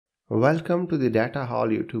Welcome to the Data Hall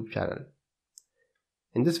YouTube channel.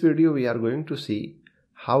 In this video we are going to see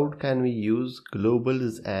how can we use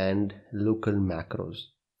globals and local macros.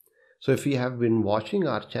 So if you have been watching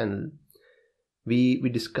our channel, we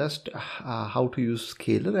discussed how to use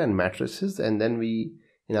scalar and matrices, and then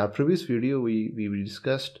in our previous video we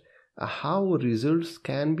discussed how results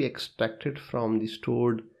can be extracted from the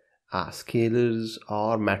stored scalars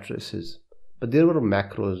or matrices, but there were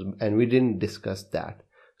macros and we didn't discuss that.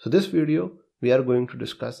 So this video we are going to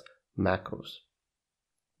discuss macros.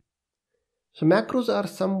 So macros are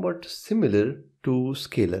somewhat similar to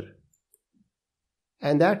scalar,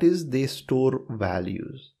 and that is they store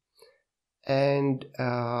values, and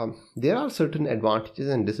there are certain advantages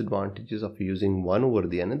and disadvantages of using one over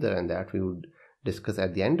the other, and that we would discuss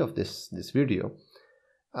at the end of this video.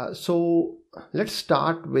 So let's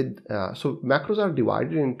start with so macros are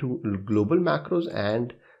divided into global macros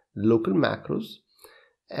and local macros,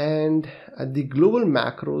 and the global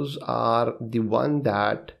macros are the one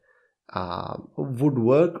that would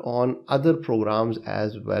work on other programs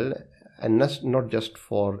as well, and not just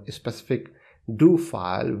for a specific do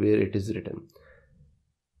file where it is written.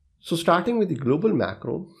 So starting with the global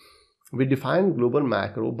macro, we define global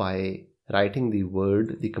macro by writing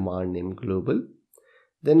the command name global,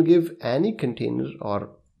 then give any container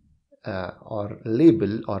or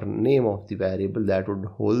label or name of the variable that would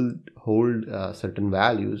hold certain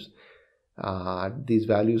values. These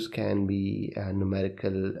values can be a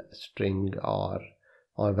numerical, string, or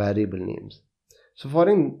variable names. So for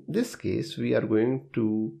in this case we are going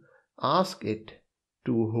to ask it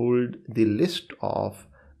to hold the list of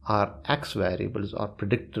our x variables or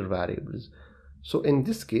predictor variables. So in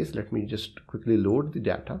this case, let me just quickly load the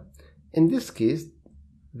data. In this case,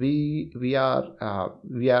 we are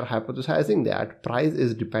hypothesizing that price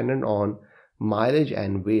is dependent on mileage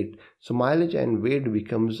and weight. So mileage and weight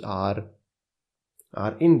becomes our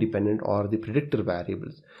independent or the predictor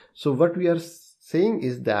variables. So what we are saying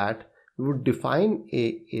is that we would define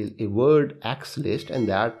a word x list, and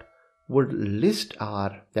that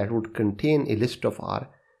would contain a list of our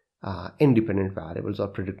independent variables or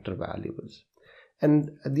predictor variables.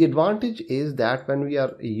 And the advantage is that when we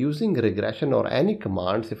are using regression or any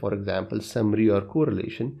command, say for example summary or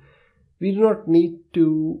correlation, we do not need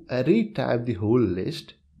to retype the whole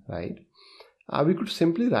list, right? We could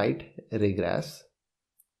simply write regress,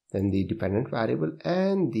 then the dependent variable,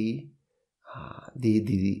 and the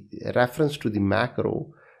reference to the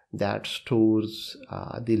macro that stores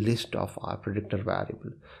the list of our predictor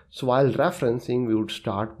variable. So while referencing, we would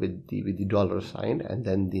start with the dollar sign and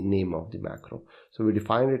then the name of the macro. So we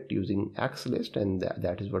define it using x list, and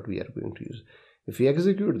that is what we are going to use. If we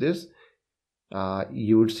execute this,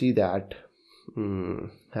 you would see that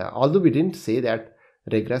although we didn't say that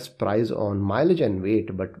regress price on mileage and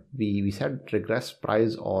weight, but we said regress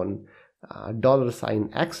price on dollar sign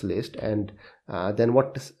x list, and then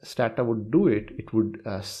what Stata would do, it would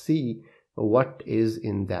see what is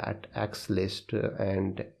in that x list,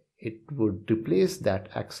 and it would replace that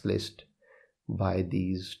x list by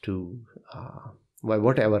these two, by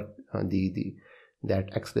whatever that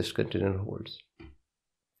x list container holds.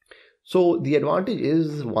 So the advantage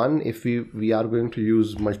is, one, if we are going to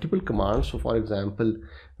use multiple commands. So for example,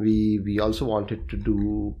 we also wanted to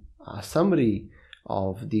do a summary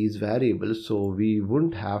of these variables, so we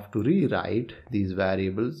wouldn't have to rewrite these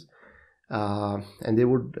variables, and they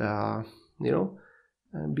would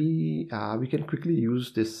we can quickly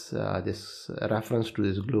use this reference to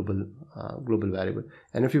this global variable.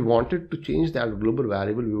 And if we wanted to change that global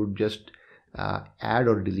variable, we would just add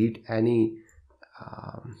or delete any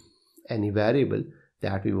variable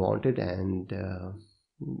that we wanted, and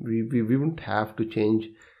we wouldn't have to change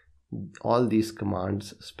all these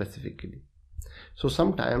commands specifically. So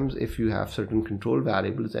sometimes if you have certain control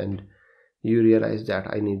variables and you realize that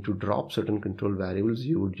I need to drop certain control variables,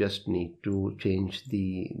 you would just need to change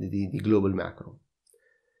the global macro.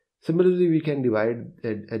 Similarly, we can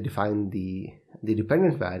define the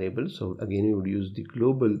dependent variable. So again, we would use the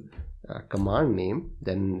global command name,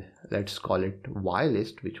 then let's call it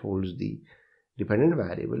ylist, which holds the dependent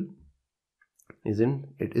variable.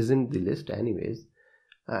 It isn't the list anyways,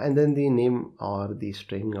 and then the name or the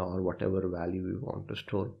string or whatever value we want to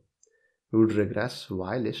store. We would regress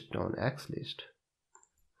ylist on x list.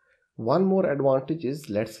 One more advantage is,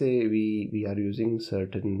 let's say we are using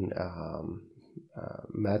certain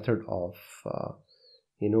method of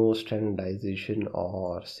standardization,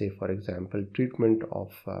 or say for example treatment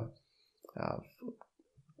of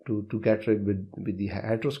to get rid with the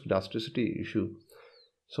heteroscedasticity issue.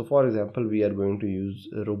 So for example, we are going to use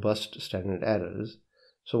robust standard errors.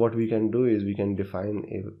 So what we can do is we can define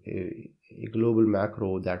a global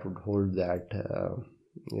macro that would hold that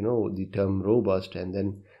the term robust, and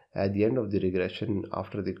then at the end of the regression,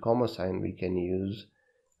 after the comma sign, we can use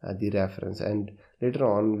the reference. And later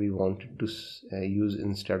on, we wanted to use,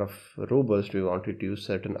 instead of robust, we wanted to use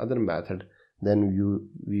certain other method. Then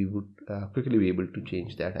we would quickly be able to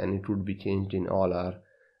change that, and it would be changed in all our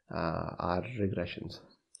regressions.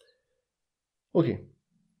 Okay.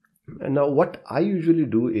 And now what I usually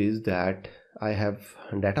do is that I have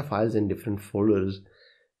data files in different folders,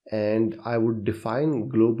 and I would define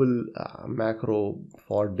global macro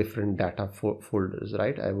for different data folders,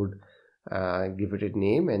 right? I would give it a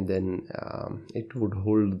name, and then it would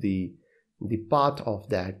hold the path of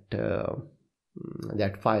that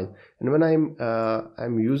file. And when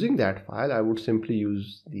I'm using that file, I would simply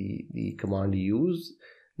use the command use,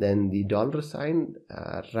 then the $sign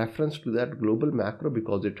reference to that global macro,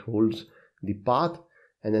 because it holds the path,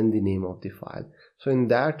 and then the name of the file. So in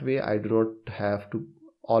that way, I do not have to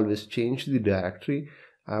always change the directory.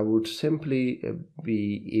 I would simply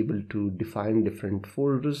be able to define different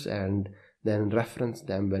folders and then reference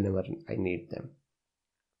them whenever I need them.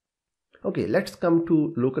 Okay, let's come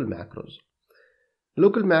to local macros.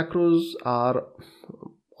 Local macros are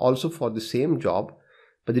also for the same job,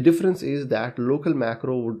 but the difference is that local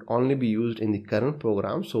macro would only be used in the current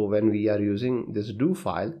program. So when we are using this do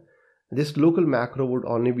file, this local macro would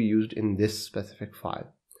only be used in this specific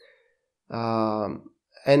file.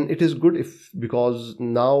 And it is good because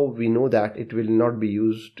now we know that it will not be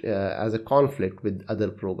used as a conflict with other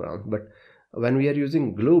programs. But when we are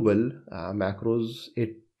using global macros,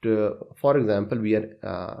 for example, we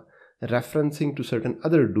are referencing to certain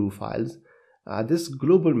other do files, this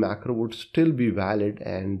global macro would still be valid,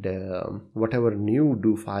 and whatever new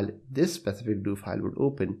do file, this specific do file would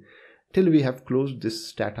open, till we have closed this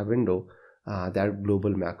Stata window, that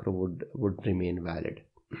global macro would remain valid.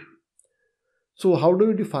 So how do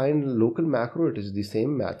we define local macro? It is the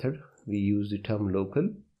same method. We use the term local,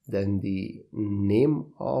 then the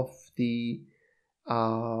name of the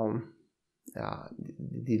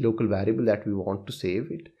local variable that we want to save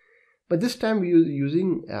it. But this time we are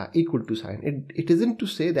using equal to sign. It isn't to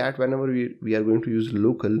say that whenever we are going to use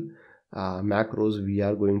local macros, we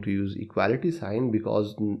are going to use equality sign,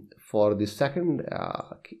 because for the second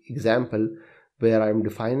example, where I'm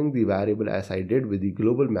defining the variable as I did with the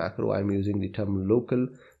global macro, I'm using the term local,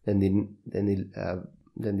 then the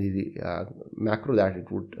macro that it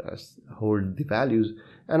would hold the values,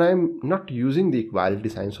 and I'm not using the equality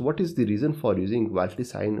sign. So what is the reason for using equality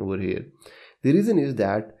sign over here? The reason is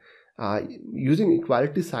that using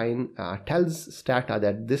equality sign tells Stata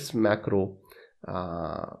that this macro,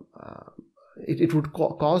 it would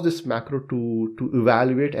cause this macro to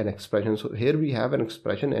evaluate an expression. So here we have an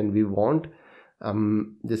expression, and we want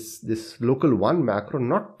this local 1 macro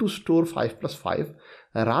not to store 5 plus 5,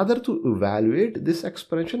 rather to evaluate this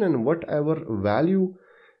expression, and whatever value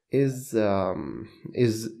is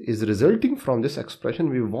resulting from this expression,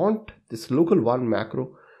 we want this local 1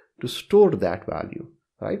 macro to store that value,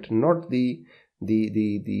 right? Not the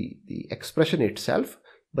expression itself,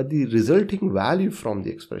 but the resulting value from the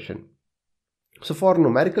expression. So for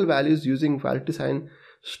numerical values, using equality sign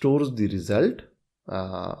stores the result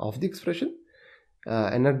of the expression,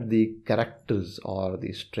 and not the characters or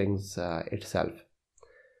the strings itself.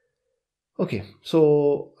 Okay,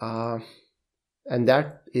 so and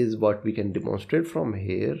that is what we can demonstrate from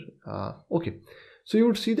here. Okay, so you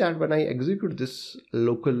would see that when I execute this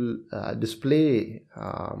local display,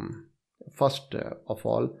 first of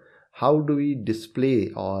all, how do we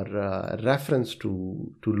display or reference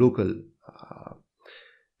to local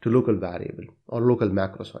variable or local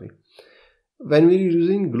macro, sorry. When we're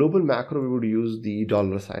using global macro, we would use the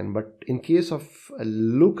 $sign, but in case of a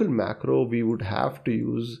local macro, we would have to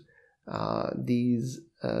use these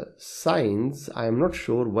signs. I am not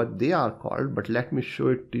sure what they are called, but let me show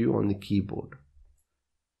it to you on the keyboard.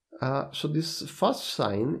 So this first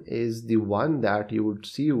sign is the one that you would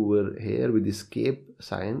see over here with the escape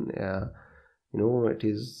sign. It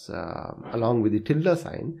is along with the tilde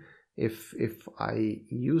sign. If I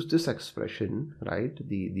use this expression, right,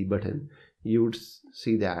 the button, you would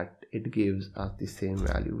see that it gives us the same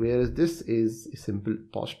value, whereas this is a simple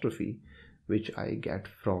apostrophe which I get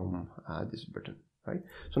from this button, right?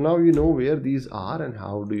 So now you know where these are and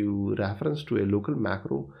how do you reference to a local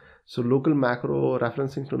macro. So local macro,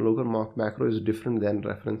 referencing to local macro is different than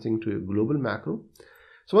referencing to a global macro.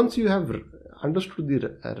 So once you have understood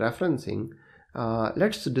the referencing,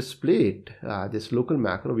 let's display it, this local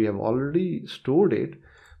macro. We have already stored it,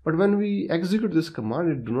 but when we execute this command,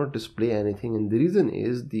 it do not display anything, and the reason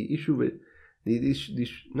is the issue with the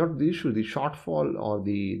shortfall or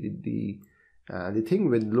the thing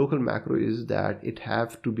with local macro is that it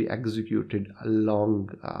have to be executed along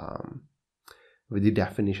with the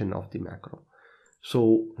definition of the macro.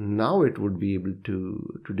 So now it would be able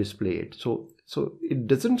to display it. So it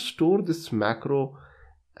doesn't store this macro,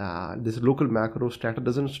 this local macro. Stata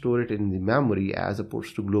doesn't store it in the memory as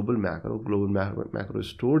opposed to global macro. Global macro is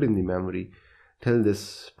stored in the memory till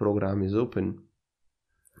this program is open,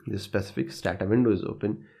 this specific Stata window is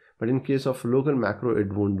open. But in case of local macro,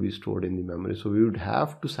 it won't be stored in the memory. So we would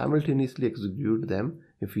have to simultaneously execute them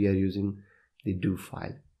if we are using the do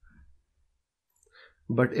file.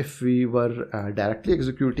 But if we were directly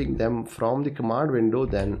executing them from the command window,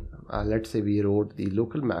 then let's say we wrote the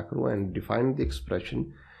local macro and defined the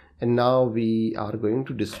expression, and now we are going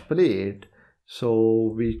to display it.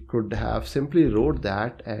 So we could have simply wrote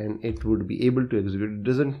that and it would be able to execute. It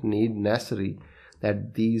doesn't need necessary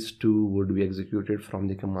that these two would be executed from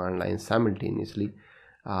the command line simultaneously,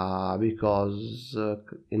 because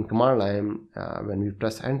in command line when we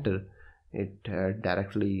press enter, it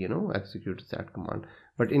directly executes that command.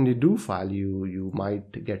 But in the do file you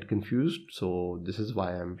might get confused, so this is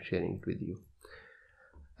why I'm sharing it with you.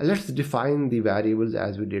 Let's define the variables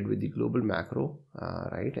as we did with the global macro,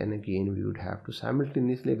 right? And again we would have to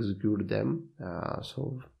simultaneously execute them,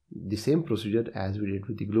 so the same procedure as we did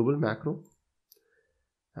with the global macro,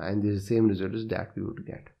 and the same results that we would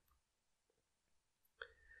get.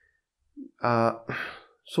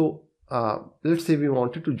 Let's say we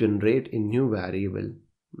wanted to generate a new variable,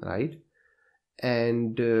 right?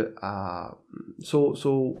 And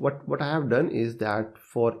so what I have done is that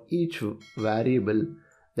for each variable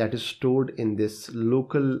that is stored in this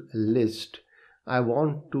local list, I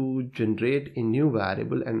want to generate a new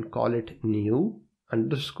variable and call it new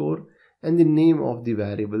underscore and the name of the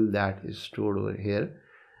variable that is stored over here,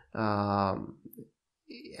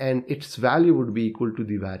 and its value would be equal to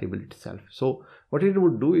the variable itself. So what it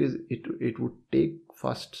would do is it would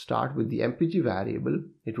start with the mpg variable.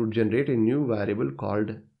 It would generate a new variable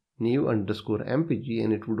called new underscore mpg,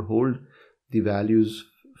 and it would hold the values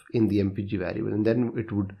in the mpg variable, and then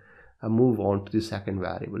it would move on to the second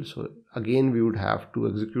variable. So again we would have to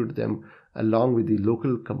execute them along with the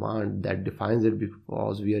local command that defines it,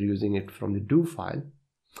 because we are using it from the do file.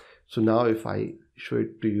 So now if I show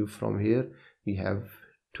it to you from here, we have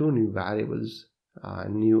two new variables,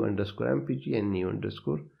 new underscore mpg and new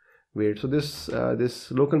underscore weight. So this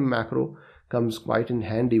local macro comes quite in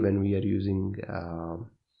handy when we are using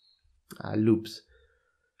loops.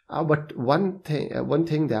 But one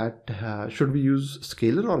thing that should we use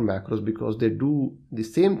scalar or macros, because they do the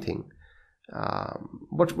same thing.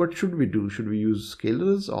 What should we do? Should we use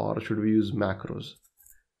scalars or should we use macros?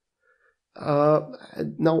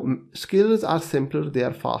 Now scalars are simpler, they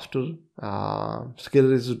are faster.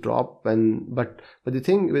 Scalar is drop but the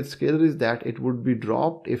thing with scalar is that it would be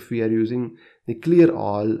dropped if we are using the clear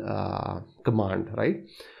all command, right?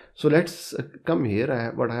 So let's come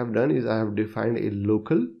here. What I have done is I have defined a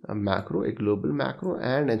local macro, a global macro,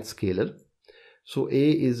 and a scalar. So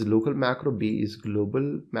A is local macro, B is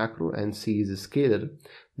global macro, and C is a scalar.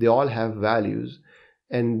 They all have values,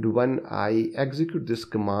 and when I execute this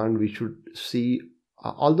command, we should see,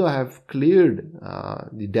 although I have cleared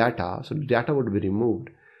the data, so the data would be removed,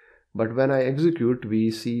 but when I execute,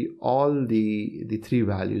 we see all the three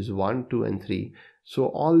values 1, 2 and 3. So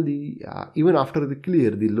all the even after the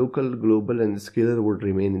clear, the local, global and the scalar would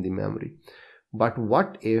remain in the memory. But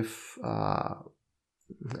what if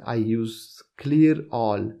I use clear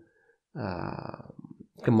all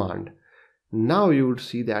command? Now you would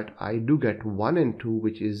see that I do get 1 and 2,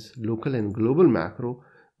 which is local and global macro,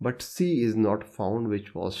 but C is not found,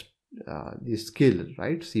 which was the scalar,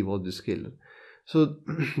 right? C was the scalar. So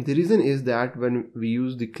the reason is that when we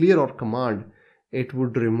use the clear or command, it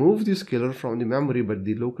would remove the scalar from the memory, but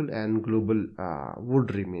the local and global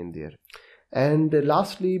would remain there. And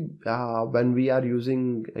lastly, when we are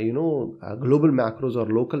using global macros or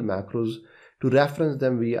local macros, to reference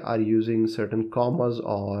them we are using certain commas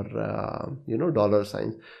or dollar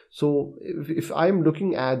signs. So if I'm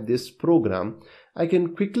looking at this program, I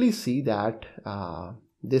can quickly see that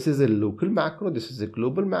this is a local macro, this is a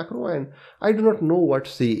global macro, and I do not know what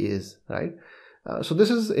C is, right? So this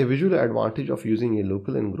is a visual advantage of using a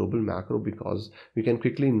local and global macro, because we can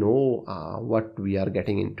quickly know what we are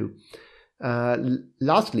getting into.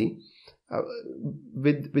 Lastly,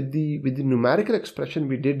 with the numerical expression,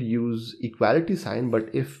 we did use equality sign, but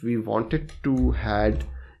if we wanted to add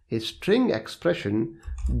a string expression,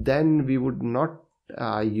 then we would not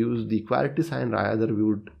use the equality sign, rather we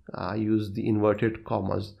would use the inverted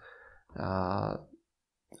commas.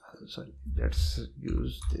 sorry, let's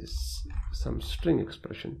use this some string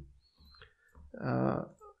expression.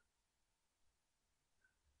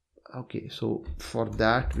 Okay, so for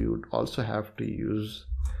that we would also have to use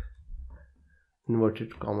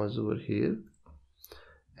inverted commas over here,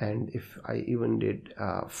 and if I even did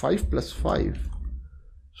 5 plus 5,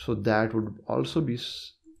 so that would also be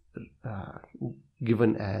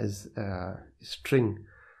given as a string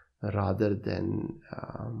rather than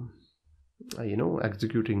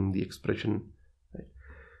executing the expression.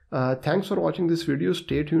 Thanks for watching this video.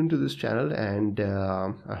 Stay tuned to this channel, and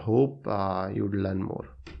I hope you would learn more.